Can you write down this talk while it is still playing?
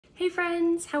Hey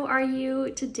friends, how are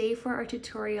you? Today for our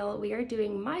tutorial, we are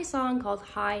doing my song called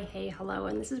Hi, Hey, Hello,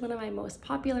 and this is one of my most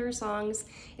popular songs.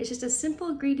 It's just a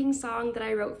simple greeting song that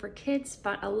I wrote for kids,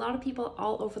 but a lot of people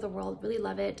all over the world really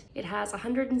love it. It has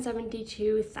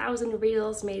 172,000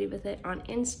 reels made with it on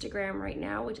Instagram right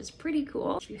now, which is pretty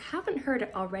cool. If you haven't heard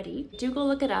it already, do go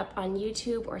look it up on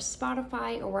YouTube or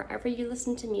Spotify or wherever you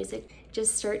listen to music.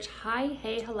 Just search Hi,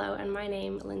 Hey, Hello, and my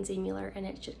name, Lindsay Müller, and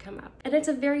it should come up. And it's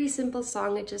a very simple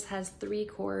song. It just has 3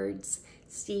 chords,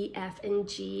 C, F, and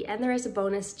G, and there is a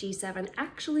bonus G7.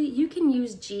 Actually, you can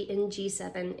use G and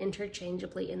G7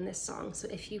 interchangeably in this song. So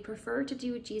if you prefer to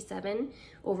do G7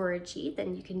 over a G,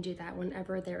 then you can do that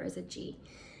whenever there is a G.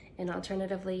 And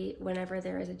alternatively, whenever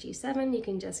there is a G7, you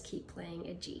can just keep playing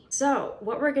a G. So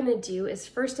what we're gonna do is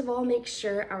first of all, make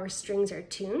sure our strings are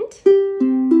tuned.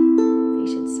 They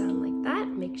should sound like that.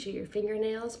 Make sure your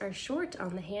fingernails are short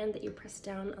on the hand that you press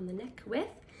down on the neck with,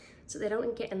 so they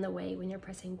don't get in the way when you're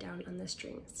pressing down on the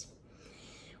strings.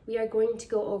 We are going to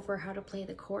go over how to play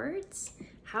the chords,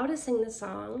 how to sing the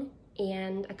song,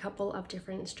 and a couple of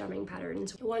different strumming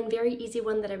patterns. One very easy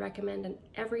one that I recommend in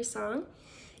every song,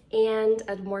 and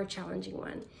a more challenging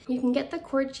one. You can get the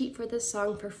chord sheet for this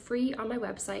song for free on my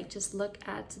website. Just look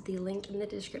at the link in the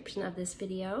description of this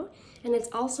video. And it's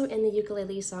also in the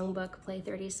Ukulele Songbook, Play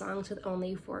 30 Songs with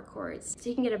Only 4 Chords. So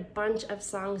you can get a bunch of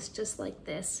songs just like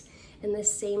this in the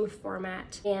same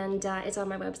format. And it's on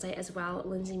my website as well,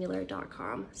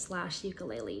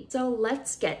 lindsaymüller.com/ukulele. So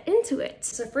let's get into it.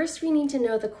 So first we need to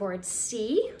know the chord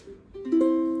C.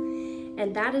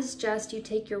 And that is just, you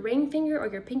take your ring finger or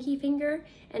your pinky finger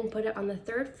and put it on the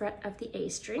 3rd fret of the A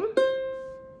string.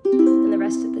 And the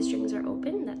rest of the strings are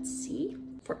open, that's C.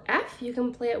 For F, you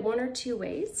can play it one or two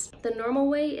ways. The normal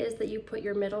way is that you put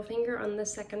your middle finger on the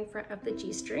 2nd fret of the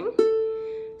G string.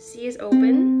 C is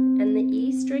open, and the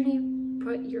E string, you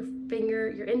put your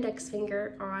index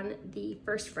finger on the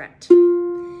 1st fret.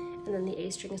 And then the A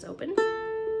string is open.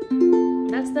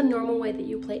 That's the normal way that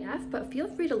you play F, but feel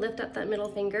free to lift up that middle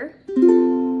finger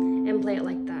and play it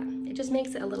like that. It just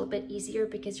makes it a little bit easier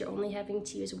because you're only having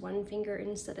to use one finger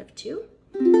instead of 2.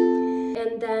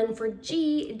 And then for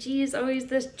G, G is always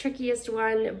the trickiest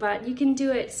one, but you can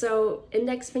do it. So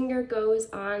index finger goes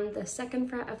on the 2nd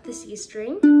fret of the C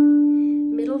string,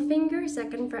 middle finger,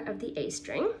 2nd fret of the A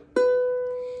string,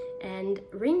 and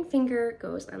ring finger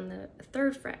goes on the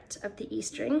 3rd fret of the E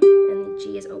string, and the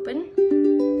G is open.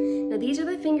 Now these are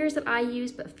the fingers that I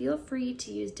use, but feel free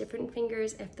to use different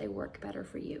fingers if they work better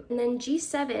for you. And then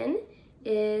G7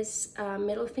 is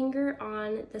middle finger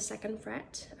on the 2nd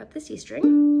fret of the C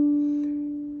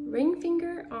string, ring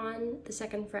finger on the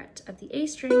 2nd fret of the A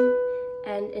string,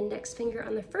 and index finger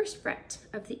on the 1st fret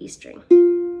of the E string.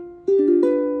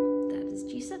 That is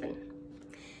G7.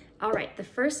 All right, the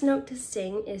first note to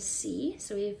sing is C,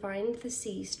 so we find the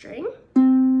C string,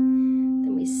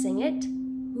 then we sing it,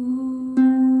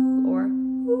 ooh, or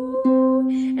ooh,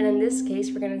 and in this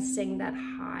case, we're gonna sing that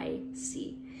high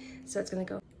C. So it's gonna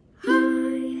go,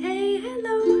 hi, hey,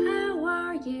 hello, how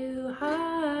are you?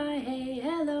 Hi, hey,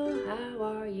 hello, how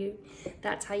are you?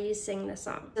 That's how you sing the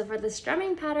song. So for the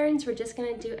strumming patterns, we're just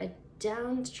gonna do a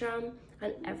down strum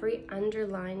on every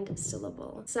underlined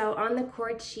syllable. So on the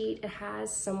chord sheet, it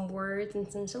has some words and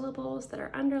some syllables that are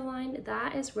underlined.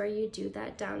 That is where you do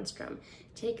that down strum.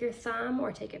 Take your thumb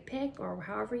or take a pick or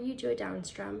however you do a down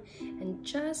strum and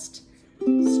just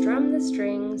strum the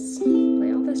strings,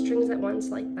 play all the strings at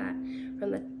once like that, from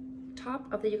the top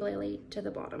of the ukulele to the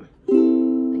bottom,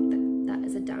 like that. That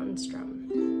is a down strum.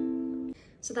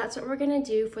 So that's what we're gonna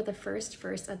do for the first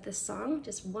verse of this song,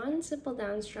 just one simple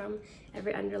down strum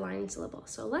every underlined syllable.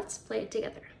 So let's play it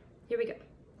together. Here we go.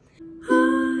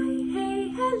 Hi, hey,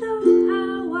 hello,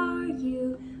 how are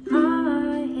you?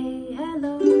 Hi, hey,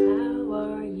 hello, how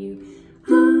are you?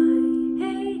 Hi,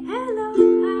 hey, hello,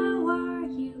 how are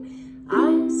you?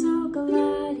 I'm so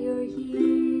glad you're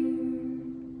here.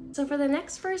 So for the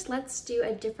next verse, let's do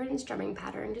a different strumming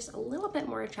pattern, just a little bit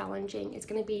more challenging. It's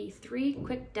gonna be 3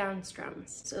 quick down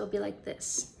strums. So it'll be like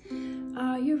this.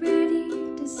 Are you ready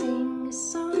to sing a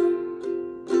song?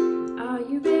 Are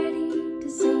you ready to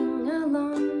sing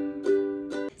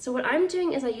along? So what I'm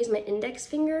doing is I use my index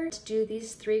finger to do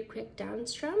these 3 quick down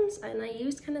strums, and I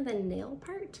use kind of the nail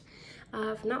part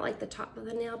of, not like the top of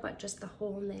the nail, but just the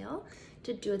whole nail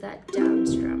to do that down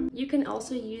strum. You can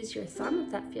also use your thumb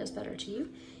if that feels better to you.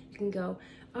 You can go,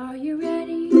 are you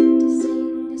ready to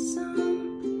sing a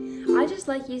song? I just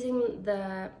like using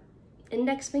the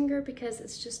index finger because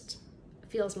it's just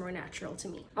feels more natural to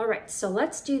me. All right, so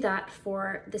let's do that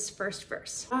for this first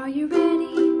verse. Are you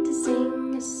ready to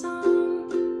sing a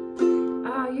song?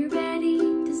 Are you ready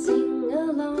to sing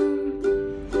along?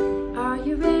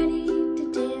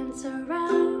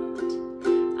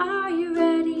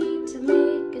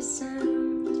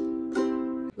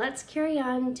 let's carry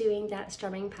on doing that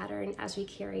strumming pattern as we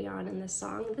carry on in the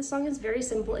song. The song is very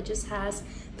simple. It just has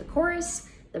the chorus,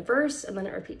 the verse, and then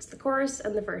it repeats the chorus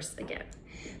and the verse again.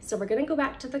 So we're gonna go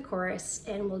back to the chorus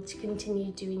and we'll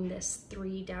continue doing this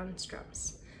 3 down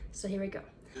strums. So here we go.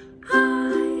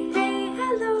 Hi, hey,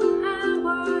 hello, how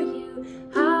are you?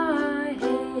 Hi,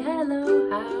 hey, hello,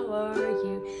 how are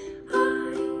you?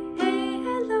 Hi, hey,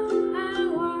 hello,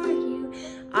 how are you?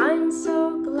 I'm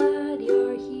so glad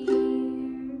you're here.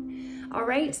 All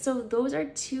right, so those are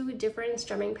 2 different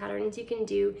strumming patterns you can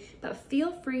do, but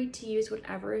feel free to use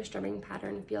whatever strumming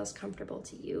pattern feels comfortable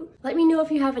to you. Let me know if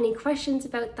you have any questions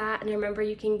about that, and remember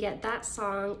you can get that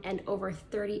song and over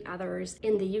 30 others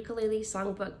in the Ukulele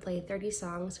Songbook Play 30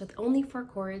 Songs with only 4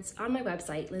 chords on my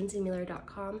website,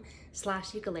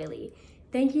 lindsaymüller.com/ukulele.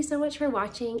 Thank you so much for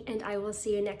watching, and I will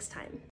see you next time.